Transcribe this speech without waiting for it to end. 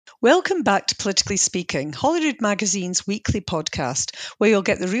Welcome back to Politically Speaking, Holyrood Magazine's weekly podcast, where you'll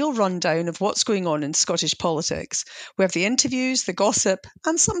get the real rundown of what's going on in Scottish politics. We have the interviews, the gossip,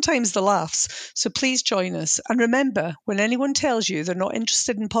 and sometimes the laughs, so please join us. And remember, when anyone tells you they're not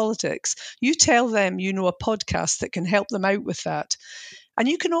interested in politics, you tell them you know a podcast that can help them out with that. And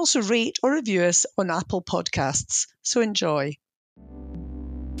you can also rate or review us on Apple Podcasts, so enjoy.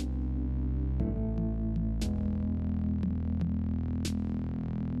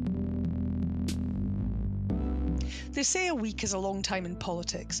 They say a week is a long time in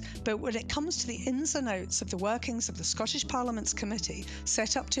politics, but when it comes to the ins and outs of the workings of the Scottish Parliament's committee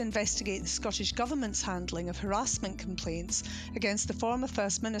set up to investigate the Scottish Government's handling of harassment complaints against the former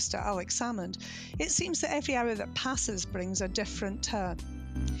First Minister Alex Salmond, it seems that every hour that passes brings a different turn.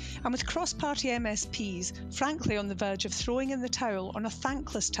 And with cross-party MSPs frankly on the verge of throwing in the towel on a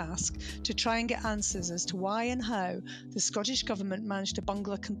thankless task to try and get answers as to why and how the Scottish Government managed to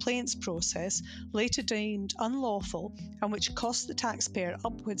bungle a complaints process later deemed unlawful and which cost the taxpayer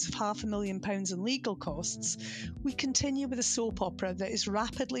upwards of £500,000 in legal costs, we continue with a soap opera that is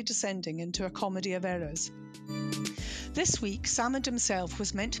rapidly descending into a comedy of errors. This week, Salmond himself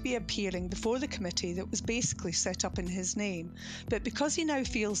was meant to be appearing before the committee that was basically set up in his name, but because he now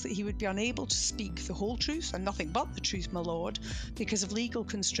feels that he would be unable to speak the whole truth and nothing but the truth, my lord, because of legal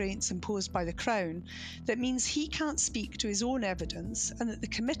constraints imposed by the Crown, that means he can't speak to his own evidence and that the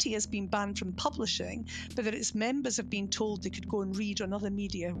committee has been banned from publishing, but that its members have been told they could go and read on other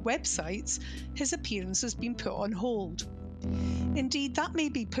media websites, his appearance has been put on hold. Indeed, that may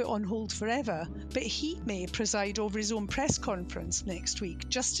be put on hold forever, but he may preside over his own press conference next week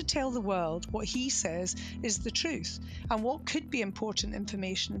just to tell the world what he says is the truth and what could be important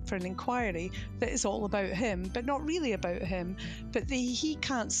information for an inquiry that is all about him, but not really about him, but that he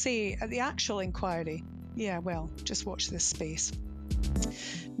can't say at the actual inquiry. Yeah, well, just watch this space.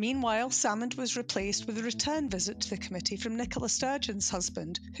 Meanwhile, Salmond was replaced with a return visit to the committee from Nicola Sturgeon's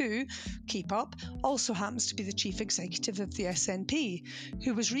husband, who, keep up, also happens to be the chief executive of the SNP,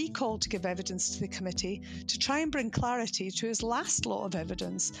 who was recalled to give evidence to the committee to try and bring clarity to his last lot of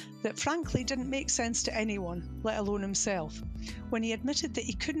evidence that frankly didn't make sense to anyone, let alone himself, when he admitted that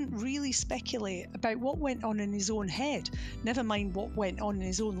he couldn't really speculate about what went on in his own head, never mind what went on in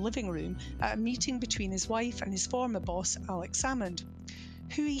his own living room, at a meeting between his wife and his former boss, Alex Salmond,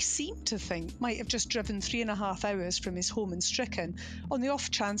 who he seemed to think might have just driven 3.5 hours from his home in Strichen on the off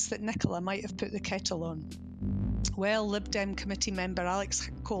chance that Nicola might have put the kettle on. Well, Lib Dem committee member Alex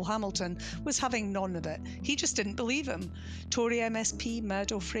Cole-Hamilton was having none of it. He just didn't believe him. Tory MSP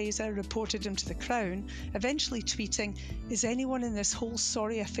Murdo Fraser reported him to the Crown, eventually tweeting, "Is anyone in this whole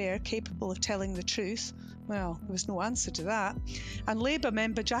sorry affair capable of telling the truth?" Well, there was no answer to that. And Labour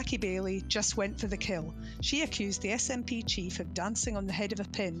member Jackie Baillie just went for the kill. She accused the SNP chief of dancing on the head of a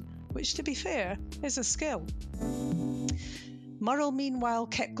pin, which, to be fair, is a skill. Murrell, meanwhile,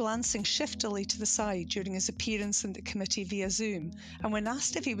 kept glancing shiftily to the side during his appearance in the committee via Zoom, and when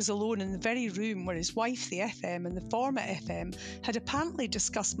asked if he was alone in the very room where his wife, the FM, and the former FM had apparently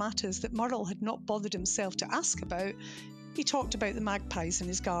discussed matters that Murrell had not bothered himself to ask about, he talked about the magpies in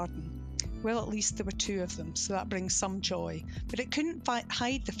his garden. Well, at least there were 2 of them, so that brings some joy, but it couldn't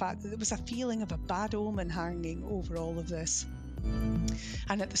hide the fact that there was a feeling of a bad omen hanging over all of this.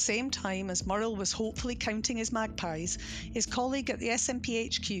 And at the same time as Murrell was hopefully counting his magpies, his colleague at the SNP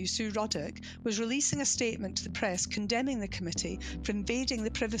HQ, Sue Ruddock, was releasing a statement to the press condemning the committee for invading the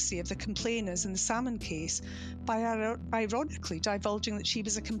privacy of the complainers in the Salmond case by ironically divulging that she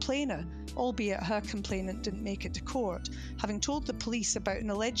was a complainer, albeit her complainant didn't make it to court, having told the police about an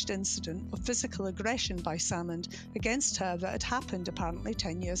alleged incident of physical aggression by Salmond against her that had happened apparently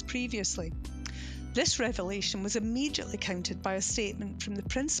 10 years previously. This revelation was immediately countered by a statement from the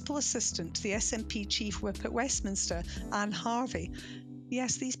principal assistant to the SNP chief whip at Westminster, Anne Harvey.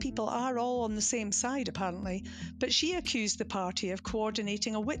 Yes, these people are all on the same side apparently, but she accused the party of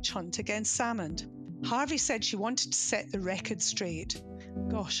coordinating a witch hunt against Salmond. Harvey said she wanted to set the record straight.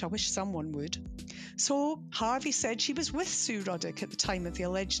 Gosh, I wish someone would. So Harvey said she was with Sue Ruddock at the time of the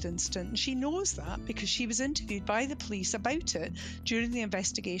alleged incident, and she knows that because she was interviewed by the police about it during the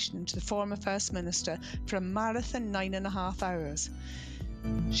investigation into the former First Minister for a marathon 9.5 hours.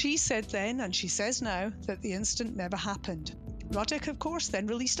 She said then, and she says now, that the incident never happened. Ruddock, of course, then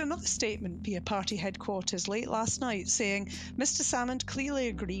released another statement via party headquarters late last night saying Mr Salmond clearly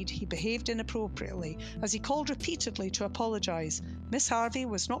agreed he behaved inappropriately as he called repeatedly to apologise. Miss Harvey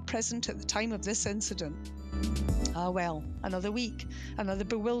was not present at the time of this incident. Ah well, another week, another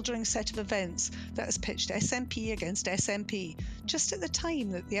bewildering set of events that has pitched SNP against SNP, just at the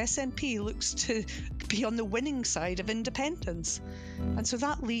time that the SNP looks to be on the winning side of independence. And so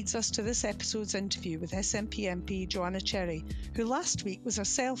that leads us to this episode's interview with SNP MP Joanna Cherry, who last week was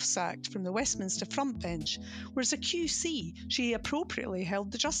herself sacked from the Westminster frontbench, where as a QC she appropriately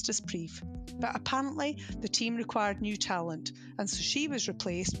held the justice brief. But apparently the team required new talent, and so she was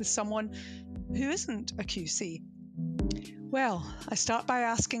replaced with someone who isn't a QC. Well, I start by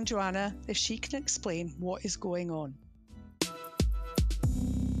asking Joanna if she can explain what is going on.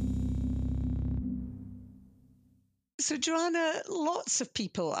 So, Joanna, lots of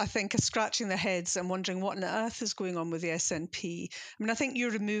people, I think, are scratching their heads and wondering what on earth is going on with the SNP. I mean, I think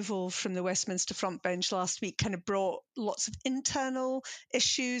your removal from the Westminster frontbench last week kind of brought lots of internal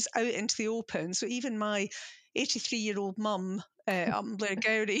issues out into the open. So even my 83-year-old mum, Blair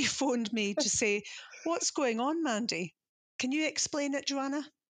Gowrie, phoned me to say, what's going on, Mandy? Can you explain it, Joanna?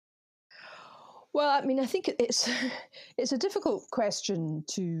 Well, I mean, I think it's a difficult question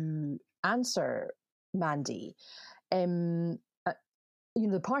to answer, Mandy. The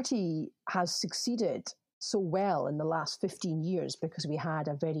party has succeeded so well in the last 15 years because we had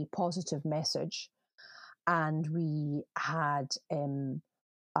a very positive message and we had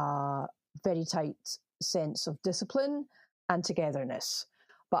a very tight sense of discipline and togetherness.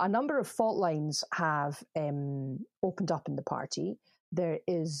 But a number of fault lines have opened up in the party. There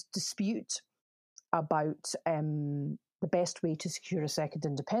is dispute about the best way to secure a second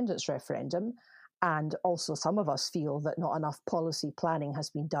independence referendum. And also some of us feel that not enough policy planning has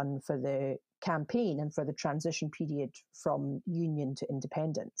been done for the campaign and for the transition period from union to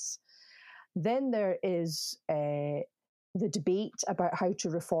independence. Then there is the debate about how to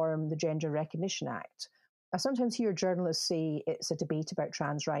reform the Gender Recognition Act. I sometimes hear journalists say it's a debate about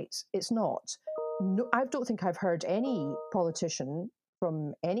trans rights. It's not. No, I don't think I've heard any politician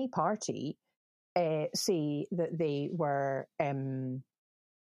from any party say that they were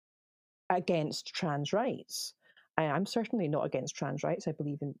against trans rights. I'm certainly not against trans rights. I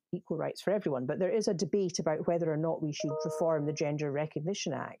believe in equal rights for everyone. But there is a debate about whether or not we should reform the Gender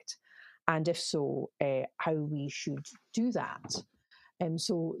Recognition Act, and if so, how we should do that.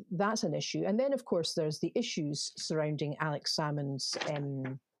 So that's an issue. And then, of course, there's the issues surrounding Alex Salmond's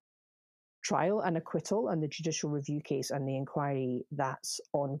trial and acquittal and the judicial review case and the inquiry that's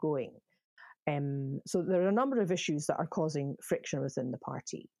ongoing. So there are a number of issues that are causing friction within the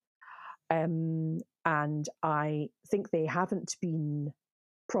party. And I think they haven't been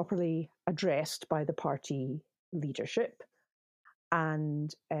properly addressed by the party leadership. And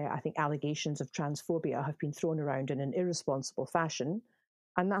I think allegations of transphobia have been thrown around in an irresponsible fashion.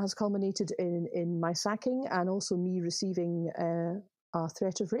 And that has culminated in my sacking and also me receiving a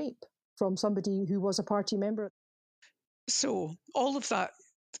threat of rape from somebody who was a party member. So all of that,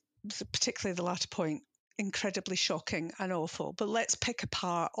 particularly the latter point, incredibly shocking and awful. But let's pick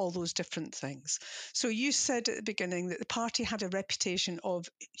apart all those different things. So you said at the beginning that the party had a reputation of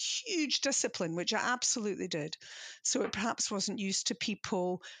huge discipline, which it absolutely did. So it perhaps wasn't used to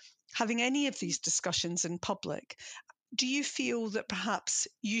people having any of these discussions in public. Do you feel that perhaps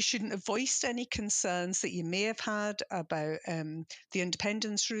you shouldn't have voiced any concerns that you may have had about the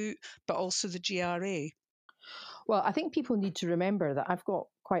independence route, but also the GRA? Well, I think people need to remember that I've got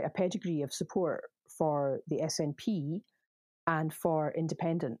quite a pedigree of support for the SNP and for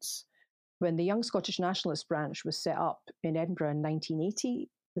independence. When the Young Scottish Nationalist branch was set up in Edinburgh in 1980,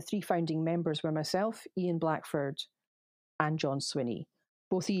 the three founding members were myself, Ian Blackford, and John Swinney.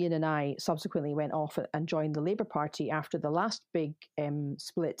 Both Ian and I subsequently went off and joined the Labour Party after the last big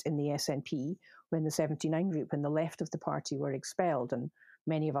split in the SNP, when the 79 group and the left of the party were expelled. And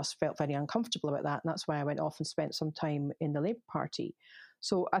many of us felt very uncomfortable about that. And that's why I went off and spent some time in the Labour Party.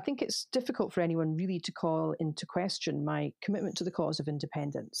 So I think it's difficult for anyone really to call into question my commitment to the cause of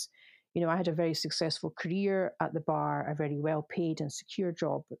independence. You know, I had a very successful career at the bar, a very well-paid and secure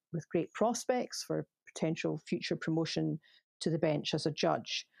job with great prospects for potential future promotion to the bench as a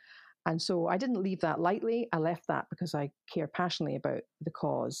judge. And so I didn't leave that lightly. I left that because I care passionately about the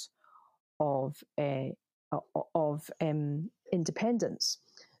cause of independence.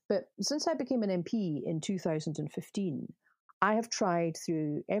 But since I became an MP in 2015, I have tried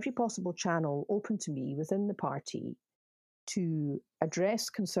through every possible channel open to me within the party to address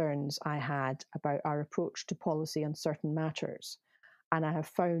concerns I had about our approach to policy on certain matters. And I have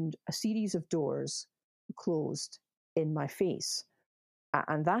found a series of doors closed in my face.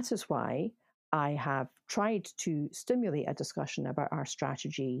 And that is why I have tried to stimulate a discussion about our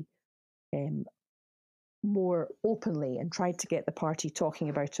strategy more openly and tried to get the party talking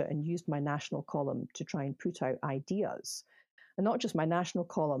about it and used my national column to try and put out ideas. And not just my national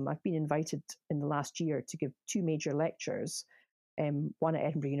column, I've been invited in the last year to give 2 major lectures one at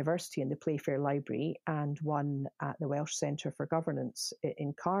Edinburgh University in the Playfair Library and one at the Welsh Centre for Governance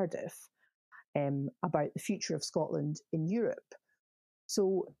in Cardiff, about the future of Scotland in Europe.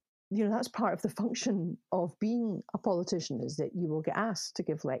 So, that's part of the function of being a politician, is that you will get asked to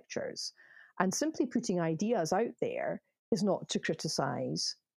give lectures. And simply putting ideas out there is not to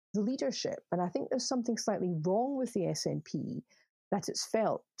criticise the leadership. And I think there's something slightly wrong with the SNP, that it's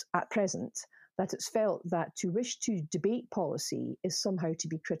felt at present, that it's felt that to wish to debate policy is somehow to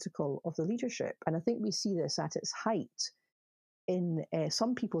be critical of the leadership. And I think we see this at its height in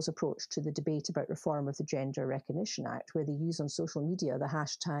some people's approach to the debate about reform of the Gender Recognition Act, where they use on social media the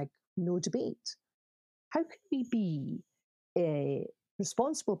hashtag no debate. How can we be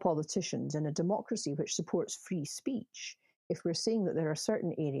responsible politicians in a democracy which supports free speech if we're saying that there are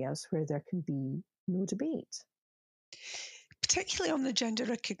certain areas where there can be no debate? Particularly on the Gender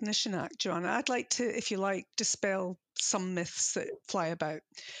Recognition Act, Joanna, I'd like to, if you like, dispel some myths that fly about.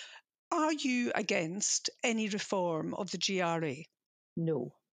 Are you against any reform of the GRA?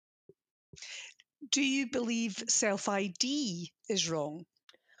 No. Do you believe self-ID is wrong?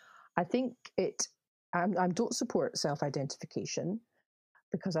 I think I don't support self-identification,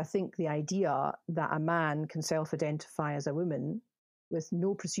 because I think the idea that a man can self-identify as a woman with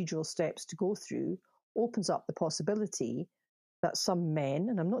no procedural steps to go through opens up the possibility that some men,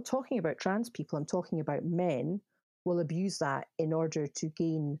 and I'm not talking about trans people, I'm talking about men, will abuse that in order to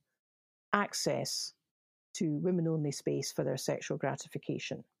gain access to women-only space for their sexual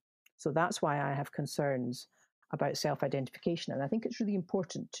gratification. So that's why I have concerns about self-identification. And I think it's really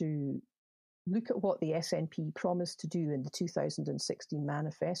important to look at what the SNP promised to do in the 2016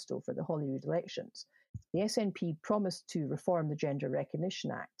 manifesto for the Holyrood elections. The SNP promised to reform the Gender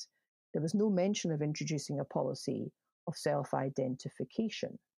Recognition Act. There was no mention of introducing a policy of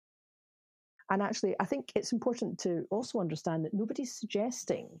self-identification. And actually, I think it's important to also understand that nobody's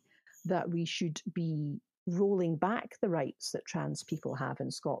suggesting that we should be rolling back the rights that trans people have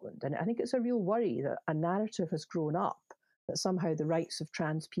in Scotland. And I think it's a real worry that a narrative has grown up that somehow the rights of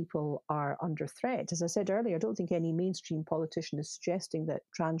trans people are under threat. As I said earlier, I don't think any mainstream politician is suggesting that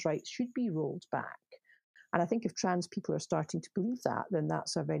trans rights should be rolled back. And I think if trans people are starting to believe that, then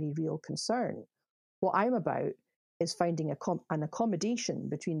that's a very real concern. What I'm about is finding an accommodation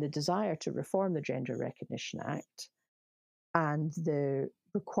between the desire to reform the Gender Recognition Act and the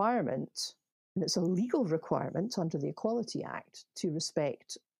requirement, and it's a legal requirement under the Equality Act, to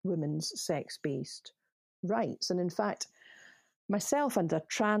respect women's sex-based rights. And in fact, myself and a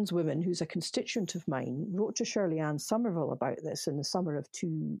trans woman who's a constituent of mine wrote to Shirley Ann Somerville about this in the summer of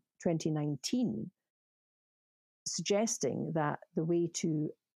 2019, suggesting that the way to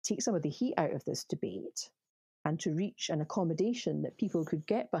take some of the heat out of this debate and to reach an accommodation that people could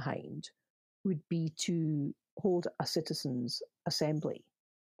get behind would be to hold a citizens' assembly.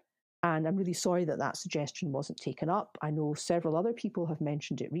 And I'm really sorry that that suggestion wasn't taken up. I know several other people have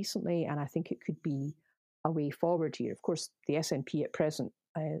mentioned it recently, and I think it could be a way forward here. Of course, the SNP at present,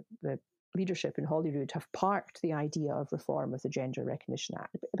 the leadership in Holyrood, have parked the idea of reform of the Gender Recognition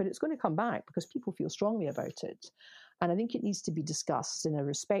Act, but it's going to come back because people feel strongly about it. And I think it needs to be discussed in a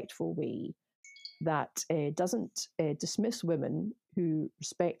respectful way that doesn't dismiss women who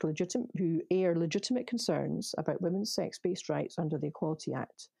who air legitimate concerns about women's sex-based rights under the Equality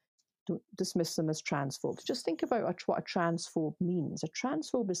Act. Don't dismiss them as transphobes. Just think about what a transphobe means. A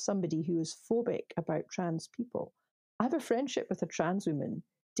transphobe is somebody who is phobic about trans people. I have a friendship with a trans woman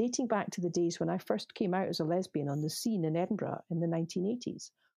dating back to the days when I first came out as a lesbian on the scene in Edinburgh in the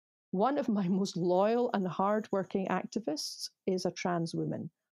 1980s. One of my most loyal and hard-working activists is a trans woman.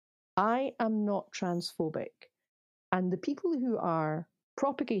 I am not transphobic. And the people who are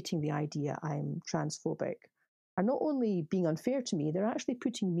propagating the idea I'm transphobic are not only being unfair to me, they're actually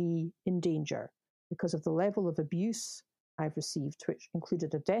putting me in danger because of the level of abuse I've received, which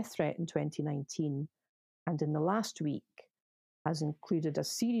included a death threat in 2019, and in the last week has included a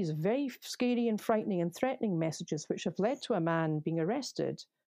series of very scary and frightening and threatening messages which have led to a man being arrested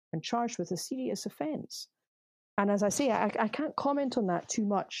and charged with a serious offence. And as I say, I can't comment on that too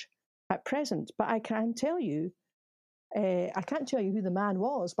much at present, but I can't tell you who the man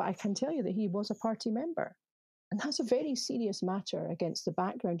was, but I can tell you that he was a party member. And that's a very serious matter against the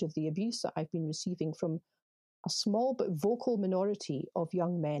background of the abuse that I've been receiving from a small but vocal minority of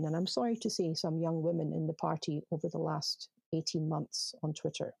young men, and I'm sorry to say some young women in the party over the last 18 months on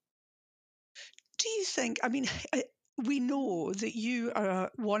Twitter. Do you think, we know that you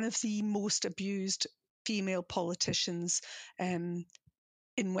are one of the most abused female politicians in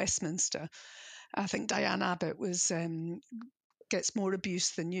Westminster. I think Diane Abbott was gets more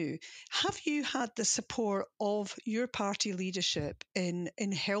abuse than you. Have you had the support of your party leadership in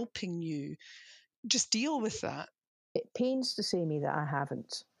helping you just deal with that? It pains to say me that I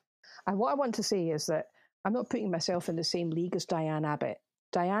haven't. And what I want to say is that I'm not putting myself in the same league as Diane Abbott.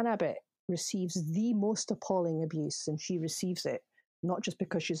 Diane Abbott receives the most appalling abuse, and she receives it not just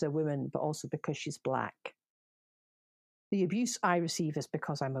because she's a woman, but also because she's black. The abuse I receive is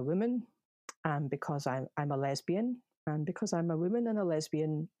because I'm a woman, and because I'm a lesbian, and because I'm a woman and a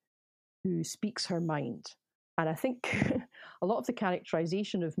lesbian who speaks her mind. And I think a lot of the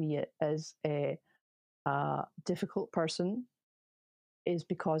characterization of me as a difficult person is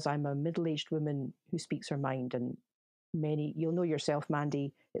because I'm a middle-aged woman who speaks her mind. And you'll know yourself,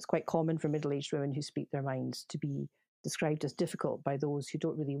 Mandy, it's quite common for middle-aged women who speak their minds to be described as difficult by those who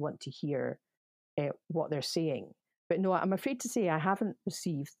don't really want to hear what they're saying. But no, I'm afraid to say I haven't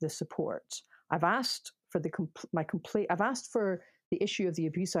received the support. I've asked for I've asked for the issue of the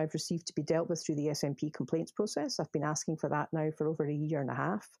abuse I've received to be dealt with through the SNP complaints process. I've been asking for that now for over a year and a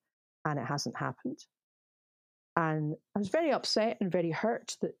half, and it hasn't happened. And I was very upset and very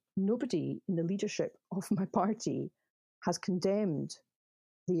hurt that nobody in the leadership of my party has condemned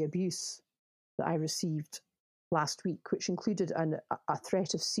the abuse that I received last week, which included a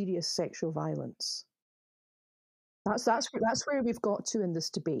threat of serious sexual violence. That's where we've got to in this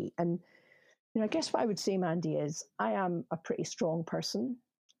debate. And I guess what I would say, Mandy, is I am a pretty strong person,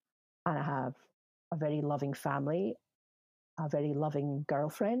 and I have a very loving family, a very loving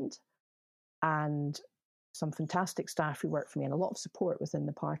girlfriend, and some fantastic staff who work for me, and a lot of support within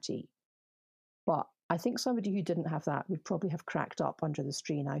the party. But I think somebody who didn't have that would probably have cracked up under the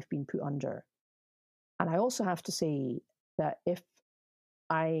strain I've been put under. And I also have to say that if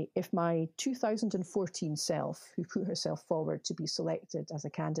my 2014 self, who put herself forward to be selected as a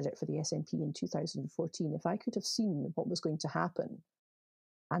candidate for the SNP in 2014, if I could have seen what was going to happen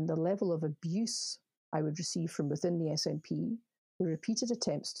and the level of abuse I would receive from within the SNP, the repeated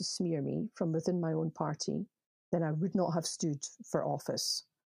attempts to smear me from within my own party, then I would not have stood for office.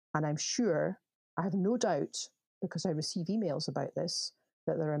 And I'm sure, I have no doubt, because I receive emails about this,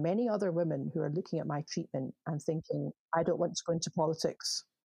 that there are many other women who are looking at my treatment and thinking, I don't want to go into politics.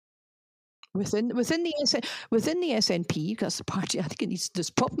 Within the SNP, that's the party, I think there's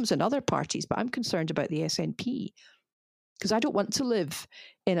problems in other parties, but I'm concerned about the SNP because I don't want to live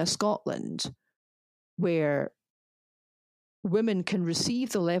in a Scotland where women can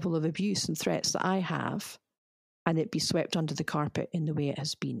receive the level of abuse and threats that I have and it be swept under the carpet in the way it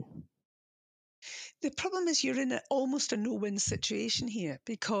has been. The problem is you're in almost a no-win situation here,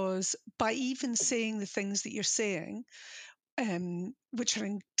 because by even saying the things that you're saying, which are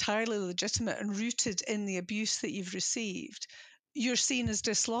entirely legitimate and rooted in the abuse that you've received, you're seen as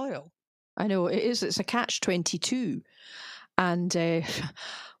disloyal. I know, it is. It's a catch-22. And I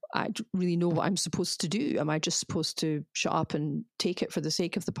don't really know what I'm supposed to do. Am I just supposed to shut up and take it for the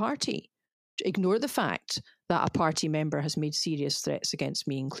sake of the party? Ignore the fact that a party member has made serious threats against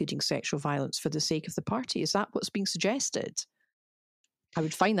me, including sexual violence, for the sake of the party? Is that what's being suggested? I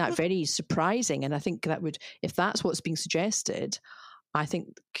would find that very surprising. And I think that if that's what's being suggested, I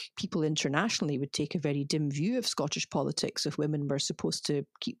think people internationally would take a very dim view of Scottish politics if women were supposed to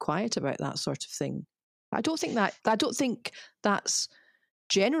keep quiet about that sort of thing. I don't think that's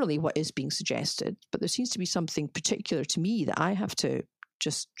generally what is being suggested, but there seems to be something particular to me that I have to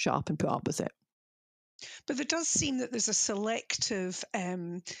just shut up and put up with it. But there does seem that there's a selective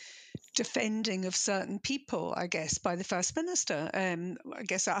defending of certain people, I guess, by the First Minister. I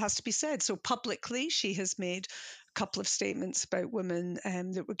guess that has to be said. So publicly, she has made a couple of statements about women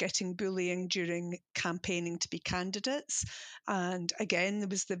that were getting bullying during campaigning to be candidates. And again, there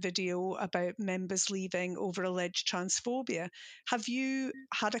was the video about members leaving over alleged transphobia. Have you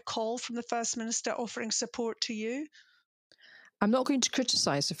had a call from the First Minister offering support to you? I'm not going to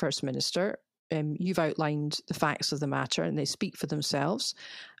criticise the First Minister. You've outlined the facts of the matter and they speak for themselves.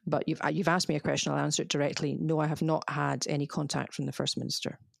 But you've asked me a question, I'll answer it directly. No, I have not had any contact from the First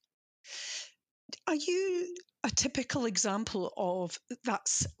Minister. Are you a typical example of that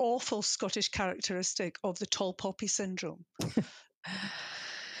awful Scottish characteristic of the tall poppy syndrome?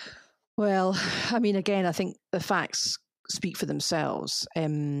 Well, I mean, again, I think the facts speak for themselves.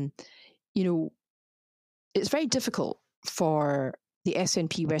 It's very difficult for the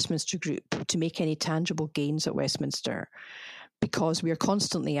SNP Westminster Group to make any tangible gains at Westminster because we are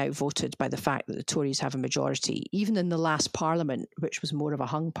constantly outvoted by the fact that the Tories have a majority. Even in the last Parliament, which was more of a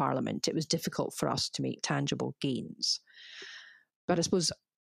hung Parliament, it was difficult for us to make tangible gains. But I suppose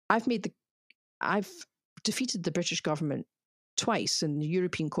I've defeated the British government twice in the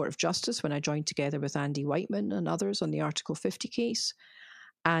European Court of Justice when I joined together with Andy Whiteman and others on the Article 50 case,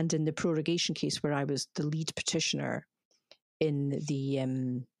 and in the prorogation case where I was the lead petitioner in the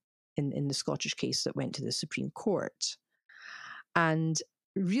in the Scottish case that went to the Supreme Court. And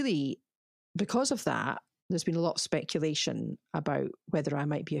really, because of that, there's been a lot of speculation about whether I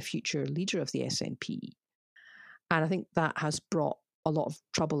might be a future leader of the SNP. And I think that has brought a lot of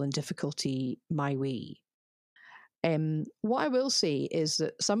trouble and difficulty my way. What I will say is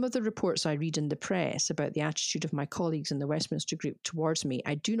that some of the reports I read in the press about the attitude of my colleagues in the Westminster Group towards me,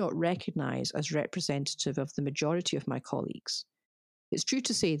 I do not recognise as representative of the majority of my colleagues. It's true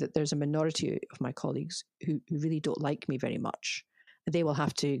to say that there's a minority of my colleagues who really don't like me very much. They will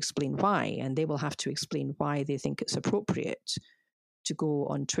have to explain why, and they will have to explain why they think it's appropriate to go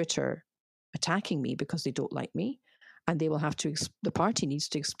on Twitter attacking me because they don't like me. And they will have to, the party needs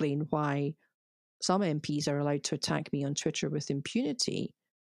to explain why some MPs are allowed to attack me on Twitter with impunity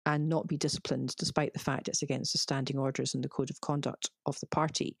and not be disciplined, despite the fact it's against the standing orders and the code of conduct of the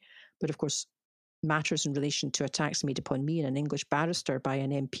party. But of course, matters in relation to attacks made upon me and an English barrister by an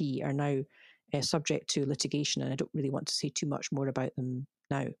MP are now subject to litigation, and I don't really want to say too much more about them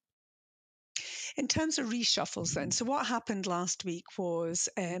now. In terms of reshuffles then, so what happened last week was,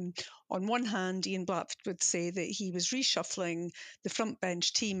 on one hand, Ian Blackford would say that he was reshuffling the front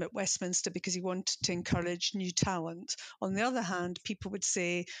bench team at Westminster because he wanted to encourage new talent. On the other hand, people would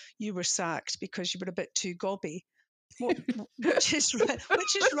say you were sacked because you were a bit too gobby. Which is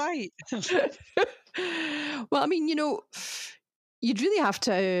right? Well, I mean, you'd really have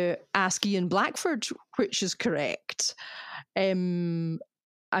to ask Ian Blackford which is correct. I mean,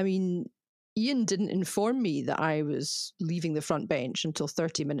 Ian didn't inform me that I was leaving the front bench until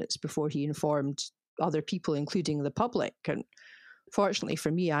 30 minutes before he informed other people, including the public. And fortunately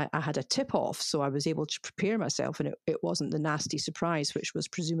for me, I had a tip-off, so I was able to prepare myself, and it wasn't the nasty surprise, which was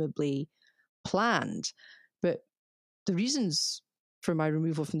presumably planned. But the reasons for my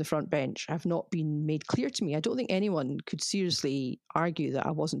removal from the front bench have not been made clear to me. I don't think anyone could seriously argue that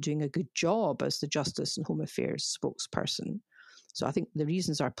I wasn't doing a good job as the Justice and Home Affairs spokesperson. So I think the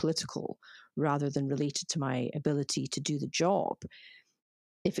reasons are political rather than related to my ability to do the job.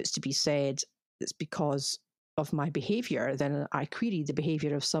 If it's to be said it's because of my behaviour, then I query the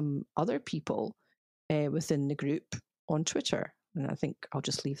behaviour of some other people within the group on Twitter. And I think I'll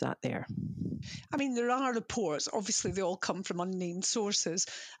just leave that there. I mean, there are reports, obviously they all come from unnamed sources,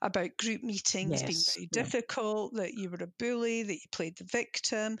 about group meetings being very difficult, that you were a bully, that you played the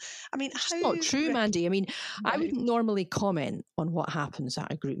victim. I mean, it's not true, Mandy. I mean, I wouldn't normally comment on what happens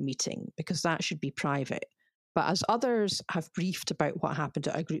at a group meeting because that should be private. But as others have briefed about what happened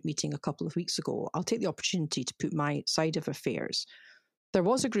at a group meeting a couple of weeks ago, I'll take the opportunity to put my side of affairs. There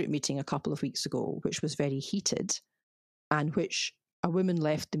was a group meeting a couple of weeks ago which was very heated, and which a woman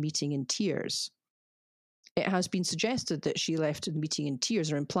left the meeting in tears. It has been suggested that she left the meeting in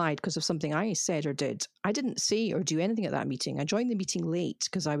tears, or implied, because of something I said or did. I didn't say or do anything at that meeting. I joined the meeting late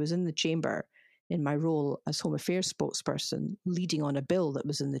because I was in the chamber in my role as Home Affairs spokesperson, leading on a bill that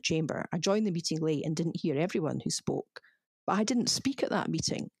was in the chamber. I joined the meeting late and didn't hear everyone who spoke. But I didn't speak at that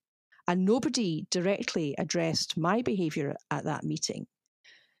meeting. And nobody directly addressed my behaviour at that meeting.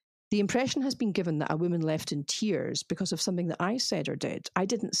 The impression has been given that a woman left in tears because of something that I said or did. I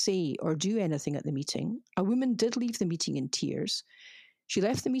didn't say or do anything at the meeting. A woman did leave the meeting in tears. She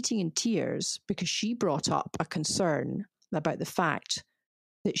left the meeting in tears because she brought up a concern about the fact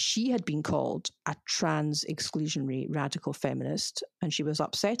that she had been called a trans-exclusionary radical feminist, and she was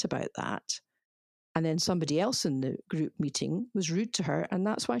upset about that. And then somebody else in the group meeting was rude to her, and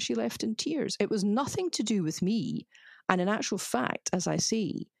that's why she left in tears. It was nothing to do with me. And in actual fact, as I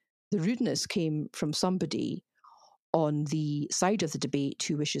say, the rudeness came from somebody on the side of the debate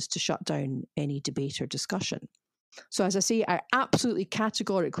who wishes to shut down any debate or discussion. So as I say, I absolutely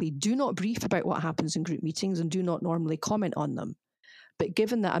categorically do not brief about what happens in group meetings and do not normally comment on them. But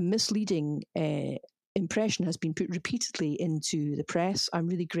given that a misleading impression has been put repeatedly into the press, I'm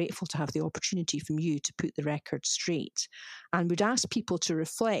really grateful to have the opportunity from you to put the record straight, and would ask people to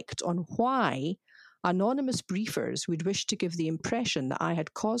reflect on why anonymous briefers would wish to give the impression that I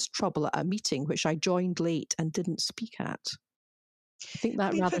had caused trouble at a meeting which I joined late and didn't speak at. I think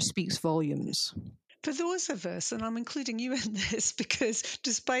that rather speaks volumes. For those of us, and I'm including you in this, because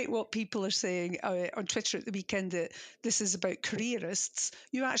despite what people are saying on Twitter at the weekend that this is about careerists,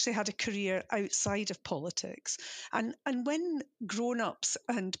 you actually had a career outside of politics. And when grown-ups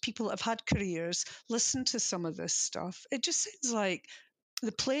and people that have had careers listen to some of this stuff, it just sounds like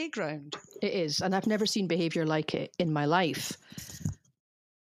the playground. It is, and I've never seen behaviour like it in my life.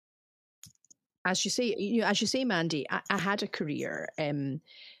 As you say, Mandy, I had a career.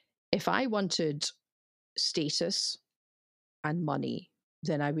 If I wanted status and money,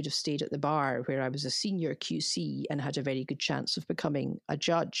 then I would have stayed at the bar where I was a senior QC and had a very good chance of becoming a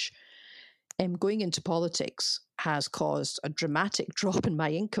judge. Going into politics has caused a dramatic drop in my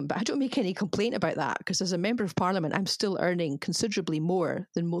income, but I don't make any complaint about that because as a member of parliament, I'm still earning considerably more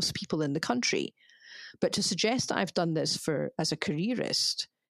than most people in the country. But to suggest that I've done this as a careerist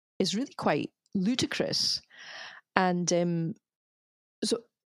is really quite ludicrous. And so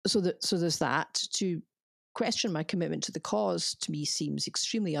there's that. To question my commitment to the cause to me seems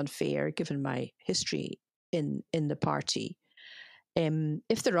extremely unfair given my history in the party.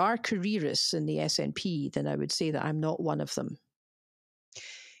 If there are careerists in the SNP, then I would say that I'm not one of them.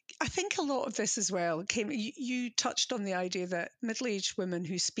 I think a lot of this as well you touched on the idea that middle-aged women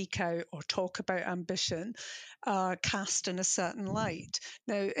who speak out or talk about ambition are cast in a certain light.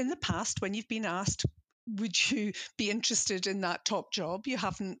 Now, in the past, when you've been asked, would you be interested in that top job, you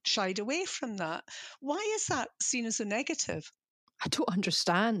haven't shied away from that. Why is that seen as a negative? I don't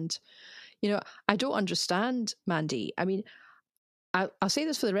understand. I don't understand, Mandy. I mean, I'll say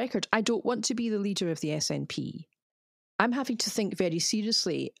this for the record. I don't want to be the leader of the SNP. I'm having to think very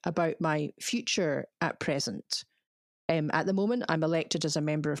seriously about my future at present. At the moment, I'm elected as a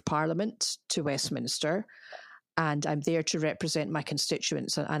Member of Parliament to Westminster, and I'm there to represent my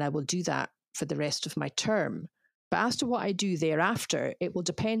constituents, and I will do that for the rest of my term. But as to what I do thereafter, it will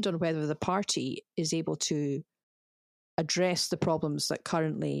depend on whether the party is able to address the problems that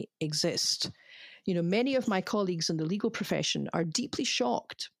currently exist. Many of my colleagues in the legal profession are deeply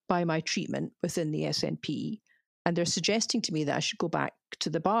shocked by my treatment within the SNP, and they're suggesting to me that I should go back to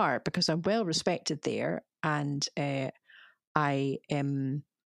the bar because I'm well respected there and I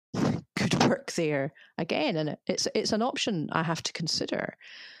could work there again. And it's an option I have to consider.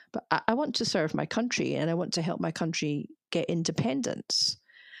 But I want to serve my country and I want to help my country get independence.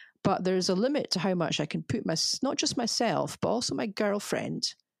 But there's a limit to how much I can put not just myself, but also my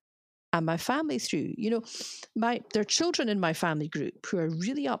girlfriend and my family through. There are children in my family group who are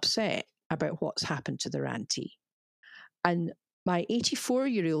really upset about what's happened to their auntie. And my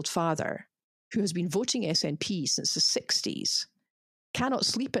 84-year-old father, who has been voting SNP since the 60s, cannot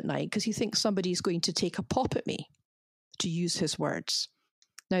sleep at night because he thinks somebody's going to take a pop at me, to use his words.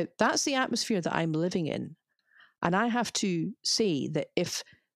 Now, that's the atmosphere that I'm living in. And I have to say that if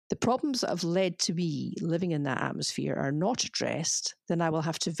the problems that have led to me living in that atmosphere are not addressed, then I will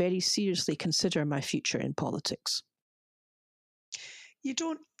have to very seriously consider my future in politics. You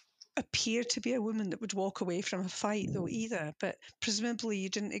don't appear to be a woman that would walk away from a fight, though, either. But presumably you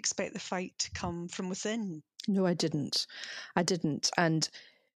didn't expect the fight to come from within. No, I didn't. And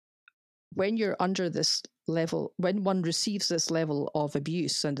when you're under this level, when one receives this level of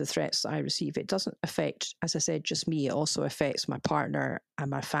abuse and the threats that I receive, it doesn't affect, as I said, just me. It also affects my partner and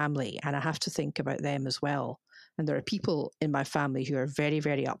my family. And I have to think about them as well. And there are people in my family who are very,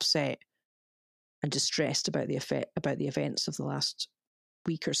 very upset and distressed about the events of the last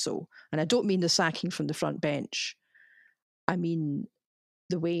week or so. And I don't mean the sacking from the front bench. I mean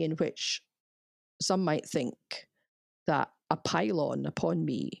the way in which some might think that a pile-on upon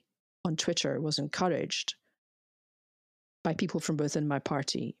me on Twitter was encouraged by people from within my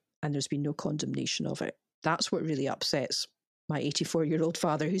party, and there's been no condemnation of it. That's what really upsets my 84-year-old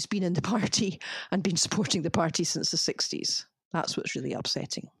father, who's been in the party and been supporting the party since the 60s. That's what's really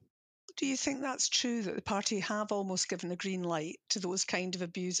upsetting. Do you think that's true, that the party have almost given a green light to those kind of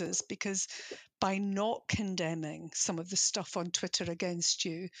abuses? Because by not condemning some of the stuff on Twitter against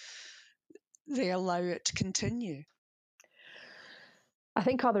you, they allow it to continue? I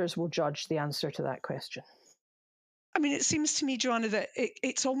think others will judge the answer to that question. I mean, it seems to me, Joanna, that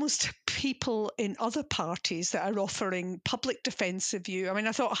it's almost people in other parties that are offering public defence of you. I mean,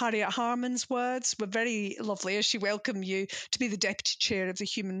 I thought Harriet Harman's words were very lovely as she welcomed you to be the deputy chair of the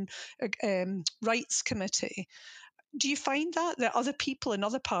Human Rights Committee. Do you find that other people in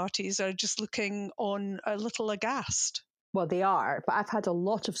other parties are just looking on a little aghast? Well, they are, but I've had a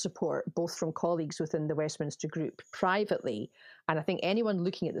lot of support, both from colleagues within the Westminster Group privately, and I think anyone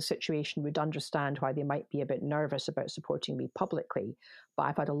looking at the situation would understand why they might be a bit nervous about supporting me publicly. But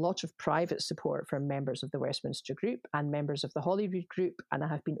I've had a lot of private support from members of the Westminster Group and members of the Holyrood Group, and I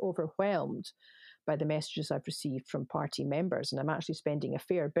have been overwhelmed by the messages I've received from party members. And I'm actually spending a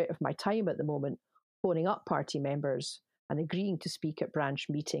fair bit of my time at the moment phoning up party members and agreeing to speak at branch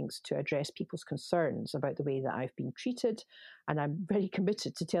meetings to address people's concerns about the way that I've been treated. And I'm very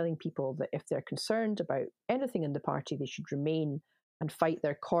committed to telling people that if they're concerned about anything in the party, they should remain and fight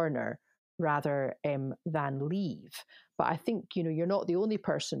their corner rather than leave. But I think, you're not the only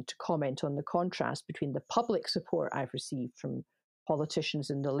person to comment on the contrast between the public support I've received from politicians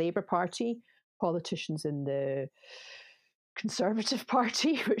in the Labour Party, politicians in the Conservative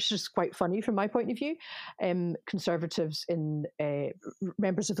Party, which is quite funny from my point of view, Conservatives in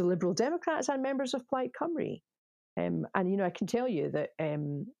members of the Liberal Democrats and members of Plaid Cymru. And, I can tell you that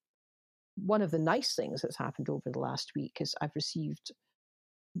one of the nice things that's happened over the last week is I've received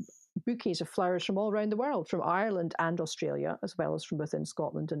bouquets of flowers from all around the world, from Ireland and Australia, as well as from within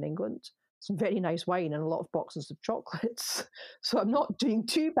Scotland and England. Some very nice wine and a lot of boxes of chocolates. So I'm not doing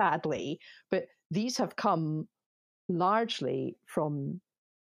too badly, but these have come largely from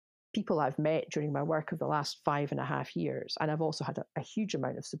people I've met during my work of the last 5.5 years. And I've also had a huge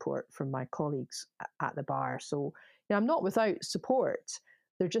amount of support from my colleagues at the bar. So I'm not without support.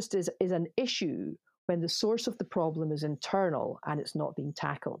 There just is an issue when the source of the problem is internal and it's not being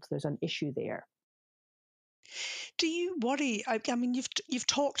tackled. There's an issue there. Do you worry? I mean, you've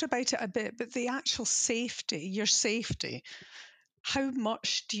talked about it a bit, but the actual safety, your safety, how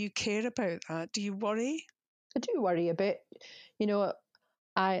much do you care about that? Do you worry? I do worry a bit.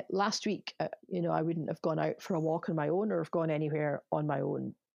 Last week, I wouldn't have gone out for a walk on my own or have gone anywhere on my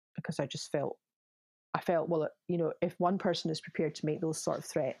own because I felt, well, if one person is prepared to make those sort of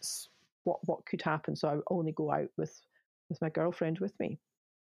threats, what could happen? So I only go out with my girlfriend with me.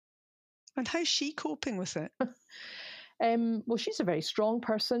 And how's she coping with it? Well, she's a very strong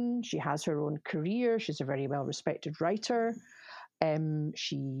person. She has her own career. She's a very well-respected writer.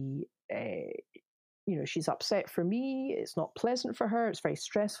 She's upset for me. It's not pleasant for her. It's very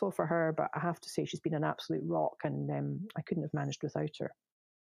stressful for her. But I have to say she's been an absolute rock, and I couldn't have managed without her.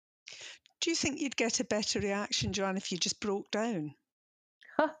 Do you think you'd get a better reaction, Joanne, if you just broke down?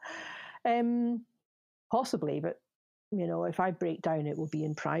 Possibly, but if I break down, it will be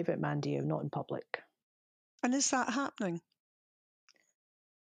in private, Mandy, not in public. And is that happening?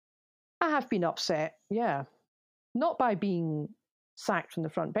 I have been upset, yeah. Not by being sacked from the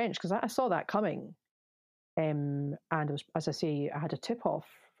front bench, because I saw that coming. And it was, as I say, I had a tip-off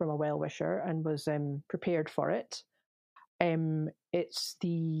from a well-wisher and was prepared for it. It's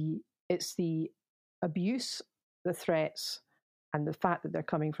the abuse, the threats, and the fact that they're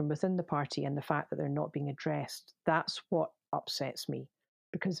coming from within the party and the fact that they're not being addressed. That's what upsets me.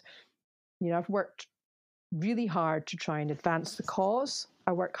 Because, I've worked really hard to try and advance the cause.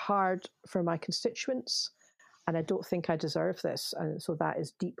 I work hard for my constituents, and I don't think I deserve this. And so that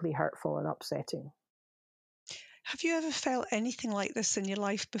is deeply hurtful and upsetting. Have you ever felt anything like this in your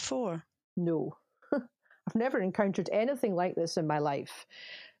life before? No. I've never encountered anything like this in my life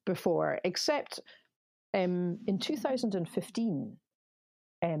before, except in 2015,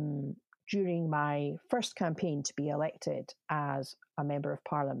 during my first campaign to be elected as a Member of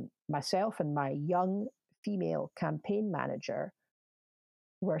Parliament, myself and my young female campaign manager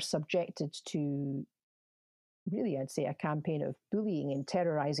were subjected to, really, I'd say, a campaign of bullying and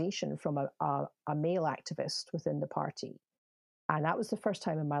terrorisation from a male activist within the party. And that was the first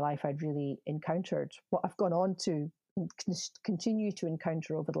time in my life I'd really encountered what I've gone on to continue to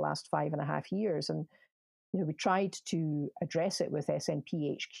encounter over the last 5.5 years. And, we tried to address it with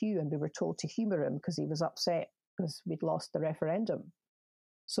SNP HQ, and we were told to humour him because he was upset because we'd lost the referendum.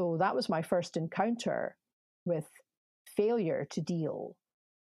 So that was my first encounter with failure to deal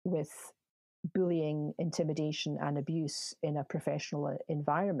with bullying, intimidation, and abuse in a professional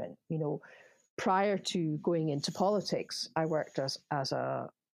environment. Prior to going into politics, I worked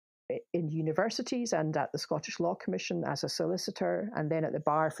in universities and at the Scottish Law Commission as a solicitor, and then at the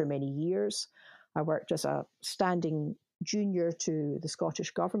bar for many years. I worked as a standing junior to the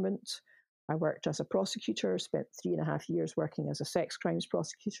Scottish Government. I worked as a prosecutor, spent 3.5 years working as a sex crimes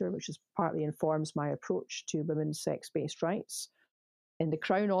prosecutor, which partly informs my approach to women's sex-based rights. In the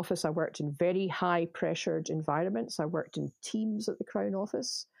Crown Office, I worked in very high-pressured environments. I worked in teams at the Crown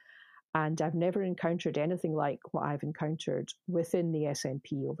Office, and I've never encountered anything like what I've encountered within the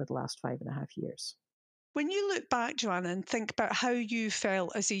SNP over the last 5.5 years. When you look back, Joanna, and think about how you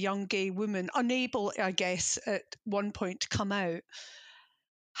felt as a young gay woman, unable, I guess, at one point to come out,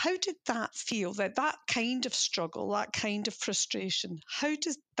 how did that feel, that kind of struggle, that kind of frustration, how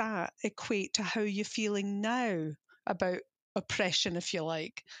does that equate to how you're feeling now about oppression, if you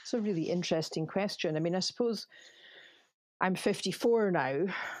like? It's a really interesting question. I mean, I suppose I'm 54 now.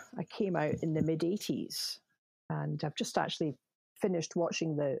 I came out in the mid-80s, and I've just actually finished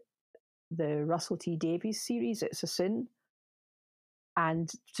watching the Russell T Davies series, It's a Sin.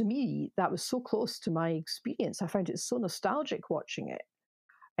 And to me, that was so close to my experience. I found it so nostalgic watching it.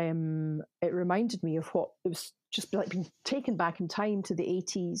 It reminded me of what it was just like being taken back in time to the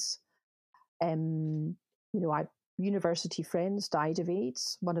 80s. University friends died of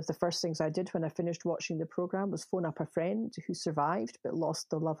AIDS. One of the first things I did when I finished watching the program was phone up a friend who survived but lost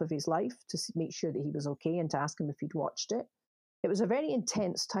the love of his life to make sure that he was okay and to ask him if he'd watched it. It was a very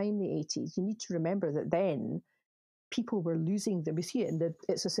intense time, the 80s. You need to remember that then people were losing them. We see it in the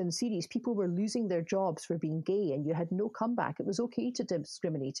It's a Sin series. People were losing their jobs for being gay, and you had no comeback. It was okay to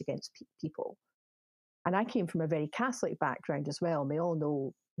discriminate against people. And I came from a very Catholic background as well. And we all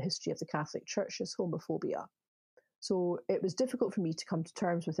know the history of the Catholic Church is homophobia. So it was difficult for me to come to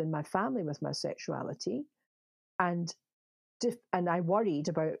terms within my family with my sexuality. And I worried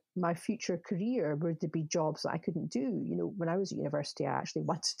about my future career. Would there be jobs that I couldn't do? When I was at university, I actually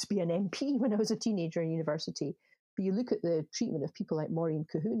wanted to be an MP when I was a teenager in university. But you look at the treatment of people like Maureen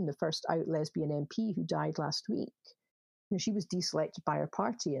Cahoon, the first out lesbian MP who died last week. She was deselected by her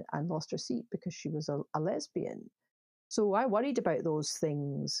party and lost her seat because she was a lesbian. So I worried about those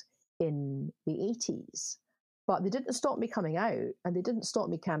things in the 80s. But they didn't stop me coming out, and they didn't stop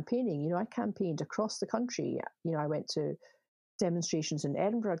me campaigning. I campaigned across the country. I went to demonstrations in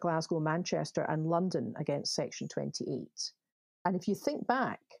Edinburgh, Glasgow, Manchester, and London against Section 28. And if you think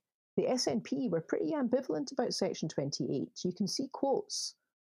back, the SNP were pretty ambivalent about Section 28. You can see quotes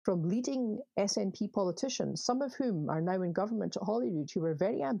from leading SNP politicians, some of whom are now in government at Holyrood, who were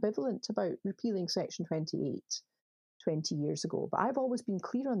very ambivalent about repealing Section 28 20 years ago. But I've always been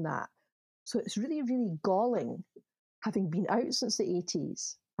clear on that. So it's really, really galling, having been out since the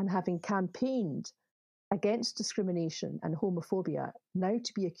 80s and having campaigned against discrimination and homophobia, now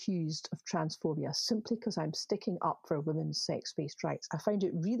to be accused of transphobia simply because I'm sticking up for women's sex-based rights. I find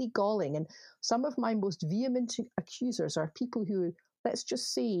it really galling. And some of my most vehement accusers are people who, let's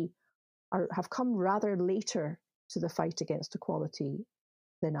just say, have come rather later to the fight against equality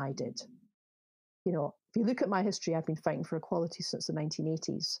than I did. If you look at my history, I've been fighting for equality since the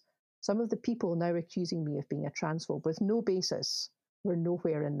 1980s. Some of the people now accusing me of being a transphobe with no basis were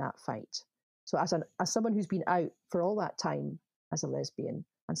nowhere in that fight. So as someone who's been out for all that time as a lesbian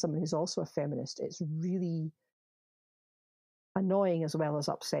and someone who's also a feminist, it's really annoying as well as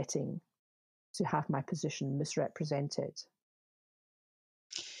upsetting to have my position misrepresented.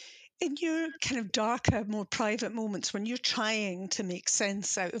 In your kind of darker, more private moments when you're trying to make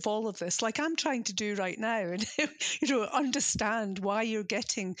sense out of all of this, like I'm trying to do right now, and understand why you're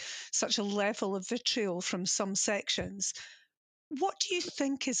getting such a level of vitriol from some sections, what do you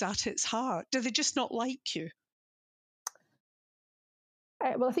think is at its heart? Do they just not like you?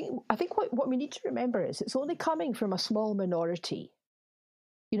 Well, I think what we need to remember is it's only coming from a small minority.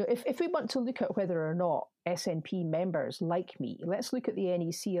 If we want to look at whether or not SNP members like me, let's look at the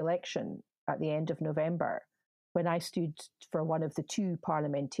NEC election at the end of November, when I stood for one of the two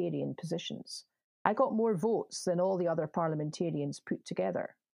parliamentarian positions. I got more votes than all the other parliamentarians put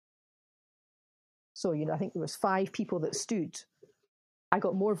together. So, I think there was 5 people that stood. I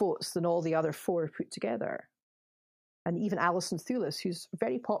got more votes than all the other 4 put together. And even Alison Thulis, who's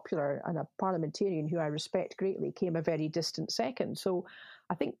very popular and a parliamentarian who I respect greatly, came a very distant second. So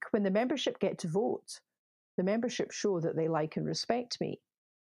I think when the membership get to vote, the membership show that they like and respect me.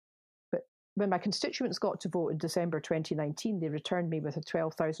 But when my constituents got to vote in December 2019, they returned me with a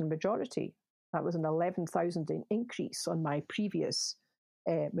 12,000 majority. That was an 11,000 increase on my previous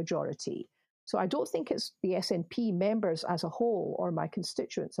majority. So I don't think it's the SNP members as a whole or my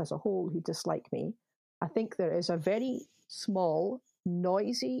constituents as a whole who dislike me. I think there is a very small,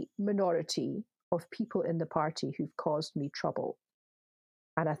 noisy minority of people in the party who've caused me trouble.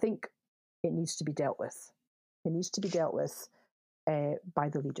 And I think it needs to be dealt with. It needs to be dealt with by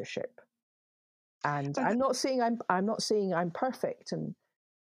the leadership. And I'm not saying I'm perfect,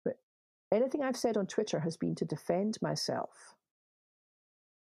 but anything I've said on Twitter has been to defend myself.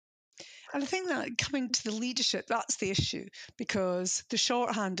 And I think that coming to the leadership, that's the issue, because the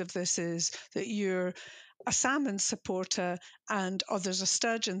shorthand of this is that you're a Salmond supporter and others are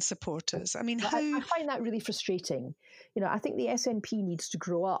Sturgeon supporters. I mean, I find that really frustrating. I think the SNP needs to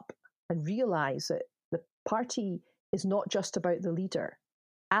grow up and realise that the party is not just about the leader.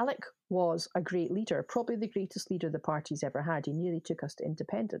 Alec was a great leader, probably the greatest leader the party's ever had. He nearly took us to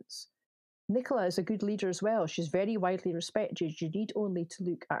independence. Nicola is a good leader as well. She's very widely respected. You need only to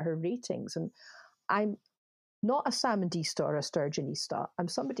look at her ratings. And I'm not a Salmondista or a Sturgeonista. I'm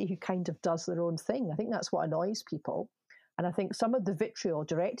somebody who kind of does their own thing. I think that's what annoys people. And I think some of the vitriol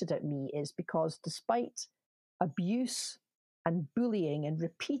directed at me is because despite abuse and bullying and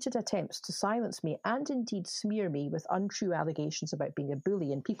repeated attempts to silence me and indeed smear me with untrue allegations about being a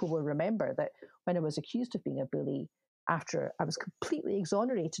bully, and people will remember that when I was accused of being a bully, after I was completely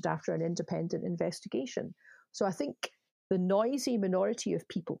exonerated after an independent investigation. So I think the noisy minority of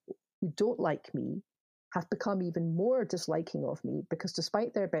people who don't like me have become even more disliking of me, because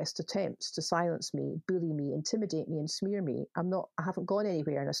despite their best attempts to silence me, bully me, intimidate me, and smear me, I haven't gone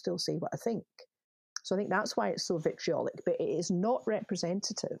anywhere, and I still say what I think. So I think that's why it's so vitriolic, but it is not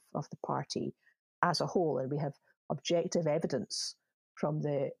representative of the party as a whole. And we have objective evidence from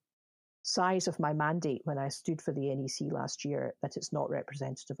the size of my mandate when I stood for the NEC last year that it's not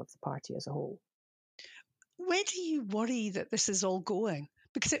representative of the party as a whole. Where do you worry that this is all going?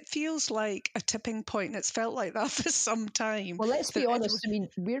 Because it feels like a tipping point, and it's felt like that for some time. Well, let's be honest. I mean,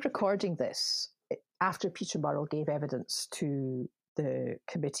 we're recording this after Peter Murrell gave evidence to the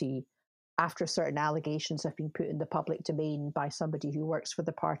committee, after certain allegations have been put in the public domain by somebody who works for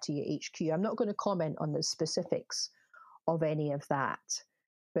the party at HQ. I'm not going to comment on the specifics of any of that,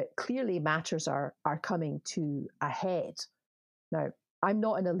 but clearly matters are coming to a head. Now, I'm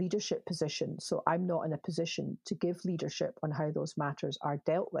not in a leadership position, so I'm not in a position to give leadership on how those matters are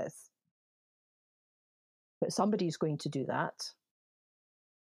dealt with. But somebody's going to do that.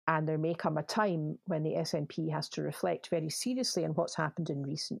 And there may come a time when the SNP has to reflect very seriously on what's happened in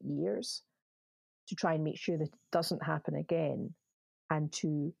recent years to try and make sure that it doesn't happen again, and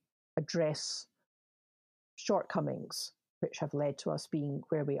to address shortcomings which have led to us being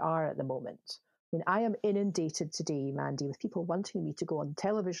where we are at the moment. I mean, I am inundated today, Mandy, with people wanting me to go on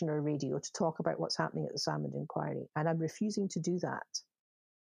television or radio to talk about what's happening at the Salmond Inquiry, and I'm refusing to do that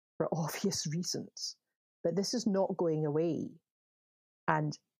for obvious reasons. But this is not going away.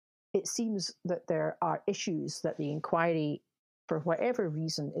 And it seems that there are issues that the inquiry, for whatever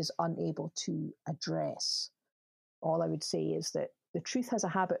reason, is unable to address. All I would say is that the truth has a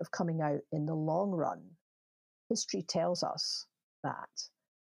habit of coming out in the long run. History tells us that.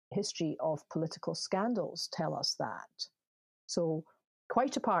 History of political scandals tell us that. So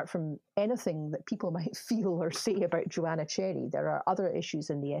quite apart from anything that people might feel or say about Joanna Cherry, there are other issues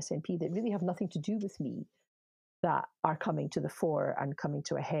in the SNP that really have nothing to do with me that are coming to the fore and coming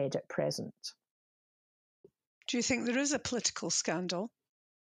to a head at present. Do you think there is a political scandal?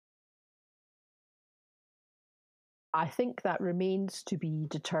 I think that remains to be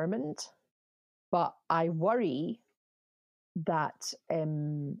determined, but I worry that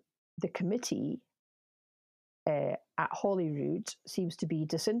the committee at Holyrood seems to be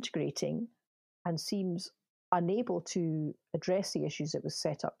disintegrating and seems unable to address the issues it was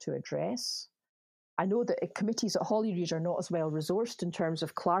set up to address. I know that committees at Holyrood are not as well resourced in terms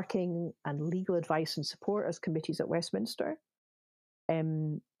of clerking and legal advice and support as committees at Westminster.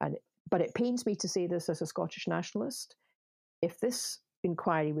 But it pains me to say this as a Scottish nationalist. If this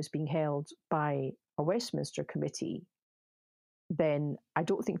inquiry was being held by a Westminster committee, then I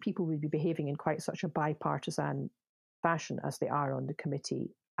don't think people would be behaving in quite such a bipartisan fashion as they are on the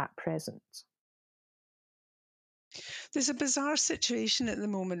committee at present. There's a bizarre situation at the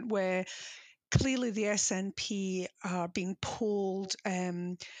moment where clearly the SNP are being polled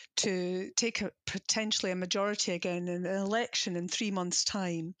to take potentially a majority again in an election in 3 months'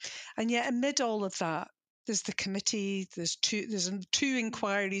 time. And yet amid all of that, there's the committee, there's two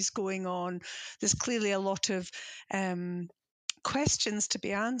inquiries going on, there's clearly a lot of questions to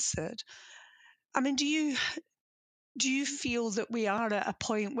be answered. I mean, do you feel that we are at a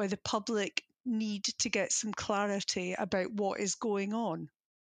point where the public need to get some clarity about what is going on?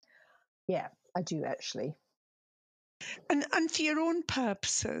 Yeah, I do actually. And for your own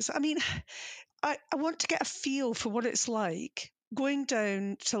purposes, I mean, I want to get a feel for what it's like going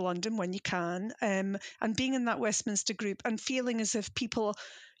down to London when you can, and being in that Westminster group and feeling as if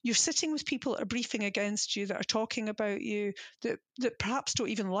you're sitting with people that are briefing against you, that are talking about you, that perhaps don't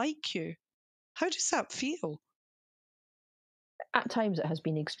even like you. How does that feel? At times it has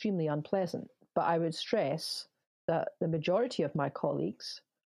been extremely unpleasant, but I would stress that the majority of my colleagues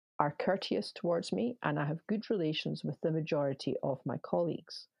are courteous towards me, and I have good relations with the majority of my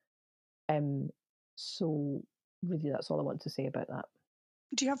colleagues. So really that's all I want to say about that.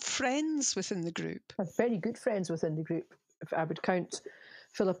 Do you have friends within the group? I have very good friends within the group. If I would count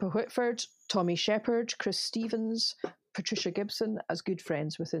Philippa Whitford, Tommy Shepherd, Chris Stevens, Patricia Gibson as good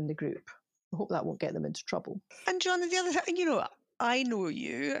friends within the group. I hope that won't get them into trouble. And John, on the other hand, I know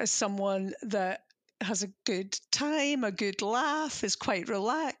you as someone that has a good time, a good laugh, is quite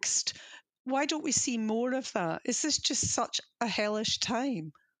relaxed. Why don't we see more of that? Is this just such a hellish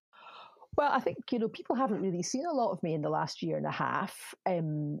time? Well, I think, people haven't really seen a lot of me in the last year and a half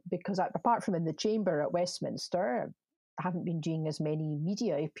because apart from in the chamber at Westminster, I haven't been doing as many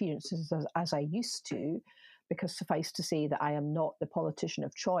media appearances as I used to, because suffice to say that I am not the politician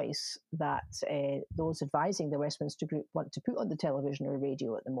of choice that those advising the Westminster Group want to put on the television or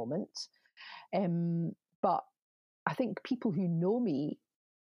radio at the moment. But I think people who know me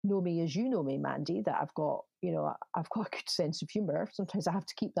know me as you know me, Mandy, that I've got a good sense of humour. Sometimes I have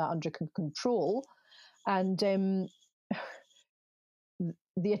to keep that under control. And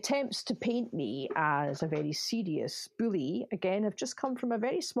the attempts to paint me as a very serious bully, again, have just come from a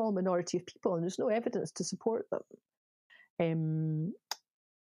very small minority of people, and there's no evidence to support them.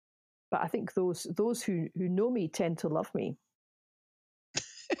 But I think those who know me tend to love me.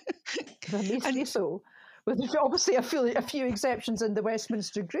 If I may say so. With obviously a few exceptions in the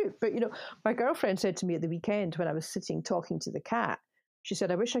Westminster group. But, my girlfriend said to me at the weekend when I was sitting talking to the cat, she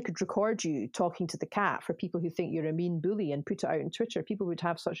said, I wish I could record you talking to the cat for people who think you're a mean bully and put it out on Twitter. People would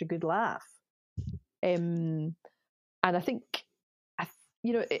have such a good laugh. And I think,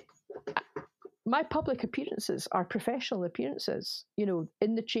 my public appearances are professional appearances,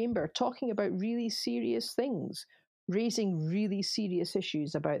 in the chamber, talking about really serious things, raising really serious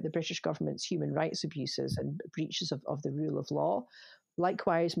issues about the British government's human rights abuses and breaches of the rule of law.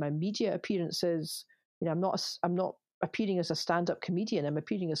 Likewise, my media appearances, I'm not appearing as a stand-up comedian. I'm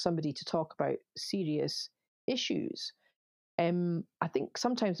appearing as somebody to talk about serious issues. I think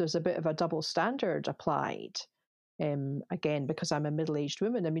sometimes there's a bit of a double standard applied. Again, because I'm a middle-aged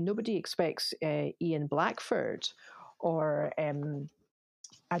woman. I mean, nobody expects Ian Blackford or,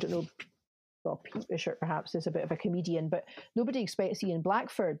 I don't know, well, Pete Bishop perhaps is a bit of a comedian, but nobody expects Ian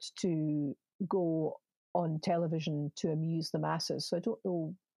Blackford to go on television to amuse the masses. So I don't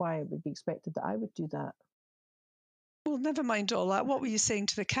know why it would be expected that I would do that. Well, never mind all that. What were you saying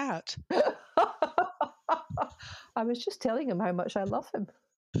to the cat? I was just telling him how much I love him.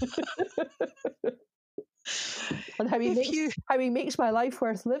 And how he makes my life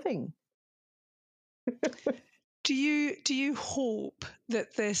worth living. Do you hope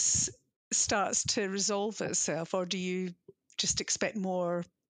that this starts to resolve itself, or do you just expect more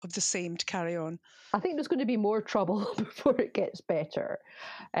of the same to carry on? I think there's going to be more trouble before it gets better.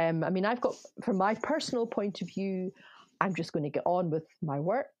 I mean, I've got, from my personal point of view, I'm just going to get on with my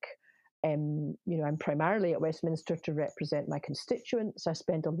work. I'm primarily at Westminster to represent my constituents. I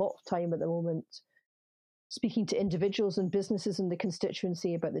spend a lot of time at the moment speaking to individuals and businesses in the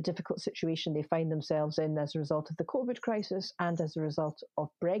constituency about the difficult situation they find themselves in as a result of the COVID crisis and as a result of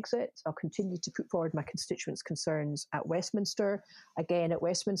Brexit. I'll continue to put forward my constituents' concerns at Westminster. Again, at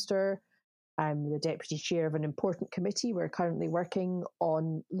Westminster, I'm the deputy chair of an important committee. We're currently working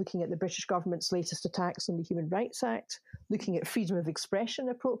on looking at the British government's latest attacks on the Human Rights Act, looking at freedom of expression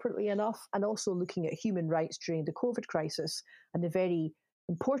appropriately enough, and also looking at human rights during the COVID crisis and the very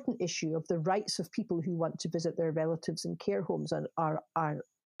important issue of the rights of people who want to visit their relatives in care homes and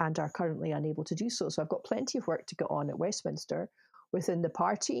are currently unable to do so. So I've got plenty of work to get on at Westminster. Within the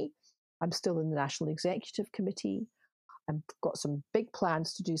party, I'm still in the National Executive Committee. I've got some big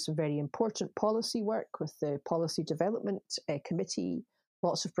plans to do some very important policy work with the Policy Development Committee.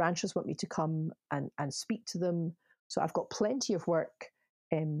 Lots of branches want me to come and speak to them. So I've got plenty of work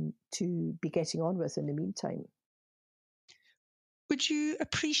to be getting on with in the meantime. Would you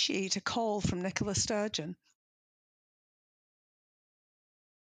appreciate a call from Nicola Sturgeon?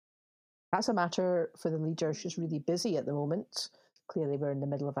 That's a matter for the leader. She's really busy at the moment. Clearly, we're in the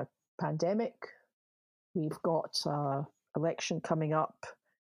middle of a pandemic. We've got an election coming up,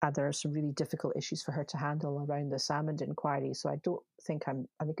 and there are some really difficult issues for her to handle around the Salmond inquiry. So I think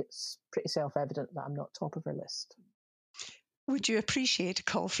it's pretty self-evident that I'm not top of her list. Would you appreciate a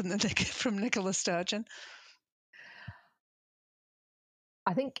call from Nicola Sturgeon?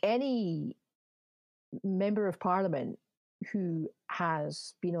 I think any member of Parliament who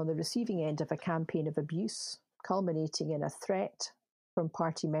has been on the receiving end of a campaign of abuse culminating in a threat from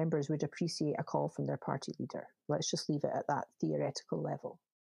party members would appreciate a call from their party leader. Let's just leave it at that theoretical level.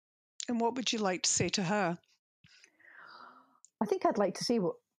 And what would you like to say to her? I think I'd like to say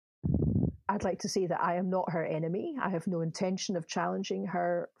that I am not her enemy. I have no intention of challenging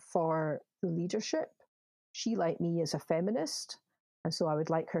her for the leadership. She, like me, is a feminist. And so I would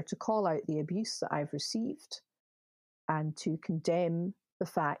like her to call out the abuse that I've received and to condemn the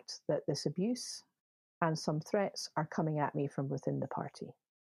fact that this abuse and some threats are coming at me from within the party.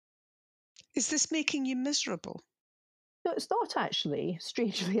 Is this making you miserable? No, it's not actually,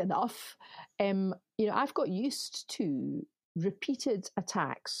 strangely enough. I've got used to repeated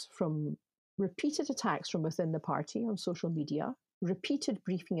attacks from within the party on social media, repeated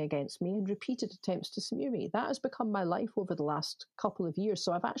briefing against me and repeated attempts to smear me. That has become my life over the last couple of years.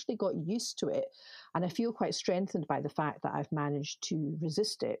 So I've actually got used to it. And I feel quite strengthened by the fact that I've managed to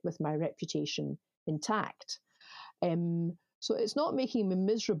resist it with my reputation intact. So it's not making me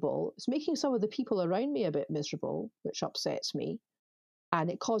miserable. It's making some of the people around me a bit miserable, which upsets me.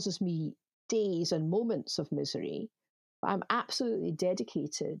 And it causes me days and moments of misery. I'm absolutely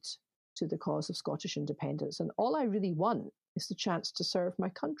dedicated to the cause of Scottish independence. And all I really want is the chance to serve my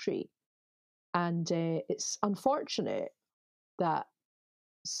country. And it's unfortunate that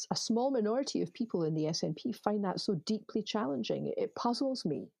a small minority of people in the SNP find that so deeply challenging. It puzzles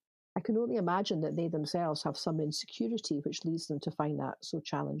me. I can only imagine that they themselves have some insecurity which leads them to find that so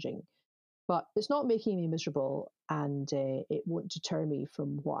challenging. But it's not making me miserable, and it won't deter me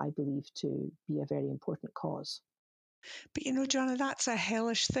from what I believe to be a very important cause. But you know, Joanna, that's a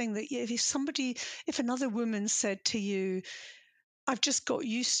hellish thing that if another woman said to you, I've just got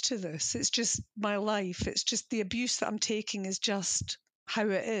used to this, it's just my life, it's just the abuse that I'm taking is just how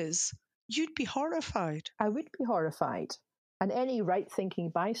it is, you'd be horrified. I would be horrified. And any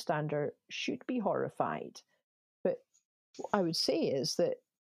right-thinking bystander should be horrified. But what I would say is that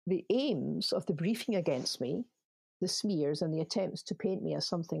the aims of the briefing against me, the smears and the attempts to paint me as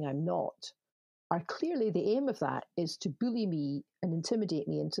something I'm not, are clearly the aim of that is to bully me and intimidate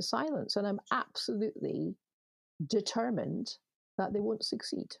me into silence. And I'm absolutely determined that they won't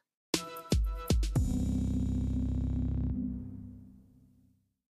succeed.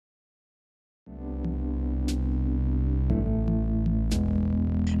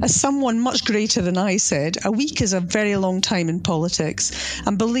 As someone much greater than I said, a week is a very long time in politics.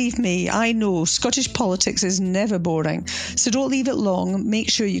 And believe me, I know Scottish politics is never boring. So don't leave it long. Make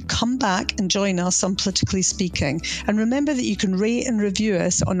sure you come back and join us on Politically Speaking. And remember that you can rate and review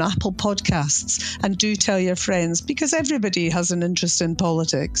us on Apple Podcasts. And do tell your friends, because everybody has an interest in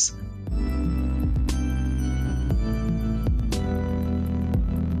politics.